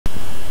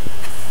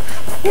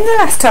In the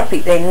last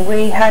topic then,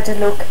 we had a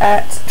look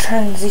at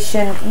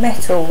transition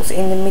metals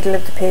in the middle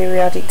of the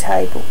periodic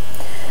table.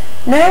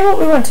 Now what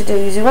we want to do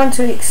is we want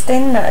to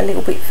extend that a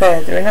little bit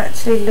further and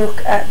actually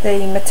look at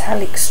the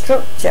metallic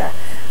structure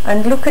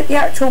and look at the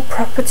actual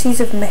properties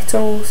of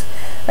metals.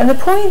 And the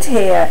point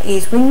here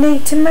is we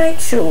need to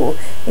make sure,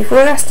 if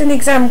we're asked an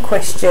exam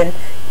question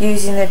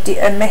using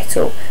a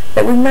metal,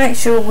 that we make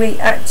sure we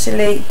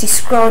actually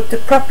describe the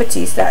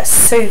properties that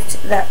suit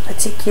that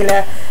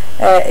particular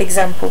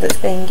example that's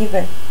being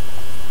given.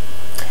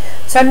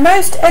 So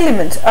most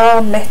elements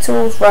are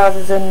metals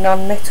rather than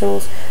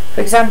non-metals.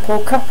 For example,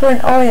 copper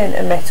and iron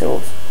are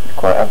metals,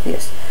 quite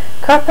obvious.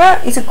 Copper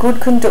is a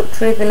good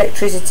conductor of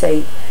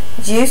electricity.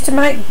 It's used to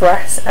make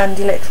brass and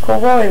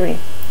electrical wiring.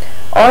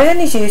 Iron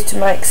is used to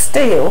make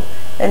steel,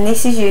 and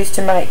this is used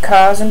to make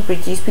cars and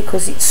bridges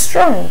because it's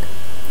strong.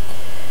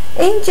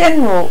 In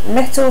general,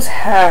 metals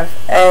have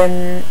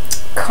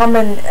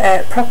common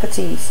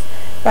properties.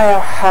 They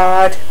are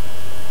hard,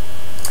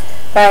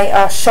 they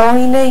are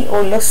shiny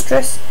or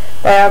lustrous,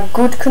 they are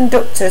good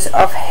conductors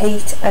of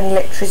heat and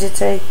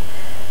electricity.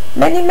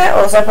 Many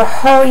metals have a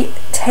high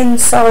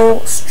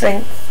tensile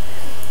strength,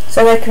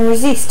 so they can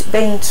resist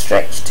being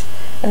stretched,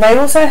 and they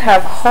also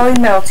have high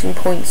melting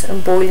points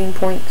and boiling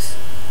points.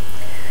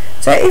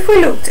 So if we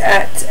looked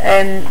at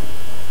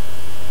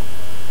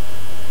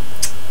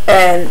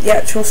the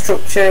actual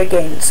structure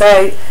again,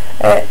 so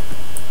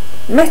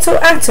metal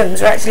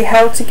atoms are actually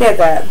held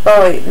together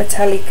by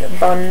metallic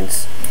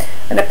bonds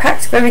and are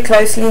packed very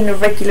closely in a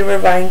regular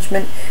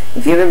arrangement.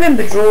 If you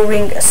remember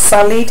drawing a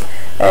solid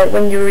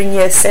when you were in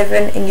year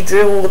 7 and you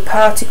drew all the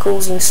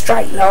particles in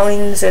straight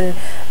lines and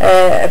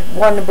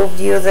one above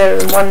the other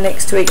and one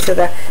next to each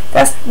other,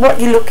 that's what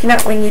you're looking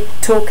at when you're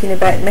talking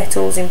about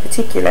metals in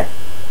particular.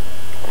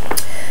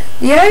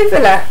 The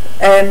overlap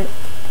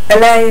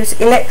allows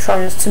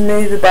electrons to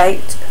move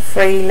about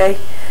freely,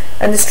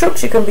 and the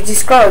structure can be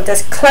described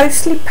as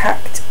closely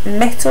packed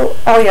metal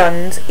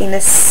ions in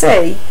a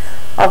sea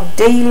of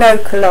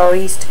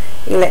delocalized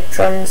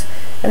electrons,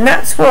 and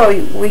that's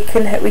why we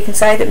can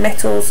say that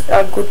metals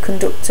are good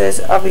conductors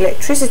of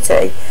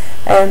electricity,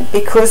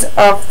 because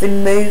of the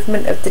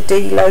movement of the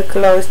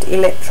delocalized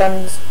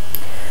electrons.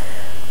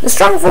 The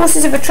strong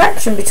forces of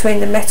attraction between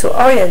the metal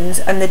ions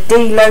and the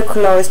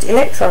delocalized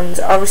electrons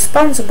are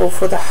responsible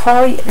for the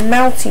high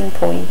melting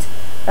point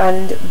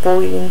and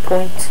boiling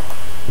point.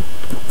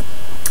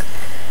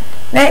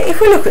 Now if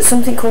we look at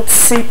something called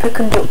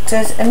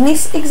superconductors, and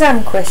this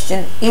exam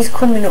question is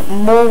coming up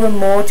more and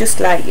more just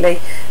lately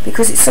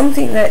because it's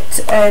something that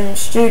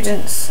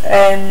students,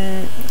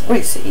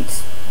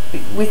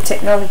 with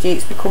technology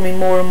it's becoming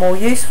more and more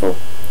useful.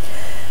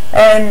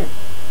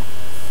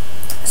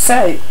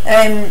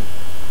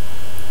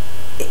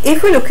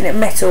 If we're looking at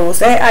metals,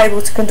 they're able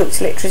to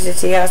conduct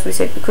electricity, as we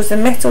said, because the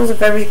metals are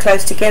very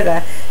close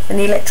together and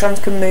the electrons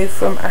can move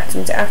from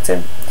atom to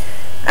atom.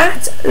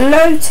 At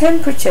low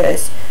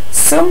temperatures,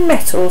 some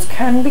metals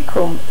can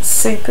become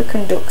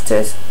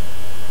superconductors,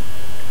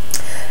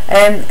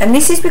 and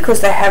this is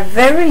because they have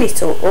very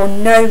little or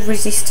no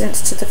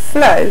resistance to the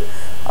flow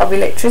of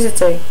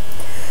electricity.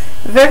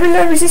 Very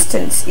low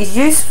resistance is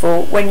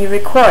useful when you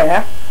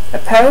require a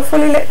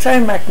powerful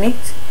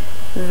electromagnet,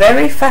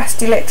 very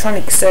fast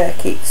electronic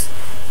circuits,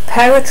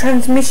 power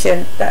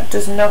transmission that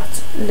does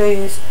not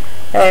lose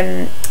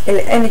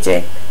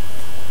energy.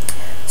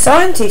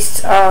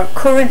 Scientists are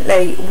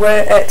currently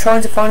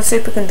trying to find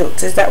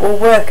superconductors that will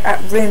work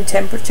at room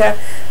temperature,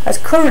 as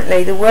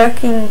currently the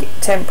working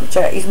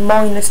temperature is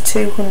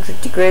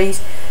 -200 degrees,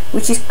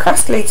 which is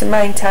costly to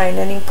maintain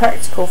and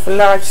impractical for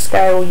large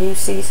scale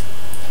uses.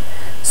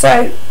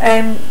 So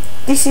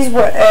this is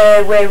what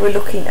where we're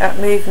looking at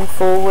moving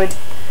forward.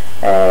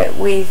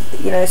 With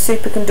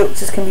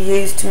superconductors can be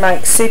used to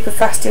make super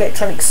fast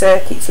electronic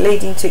circuits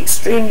leading to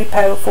extremely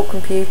powerful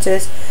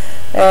computers.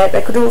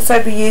 They could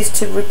also be used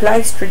to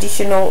replace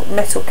traditional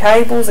metal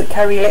cables that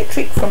carry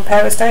electric from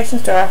power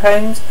stations to our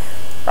homes,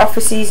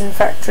 offices and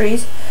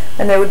factories,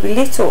 and there would be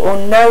little or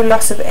no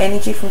loss of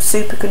energy from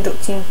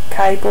superconducting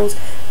cables,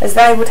 as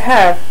they would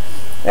have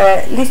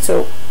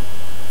little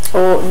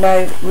or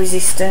no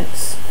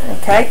resistance.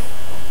 Okay.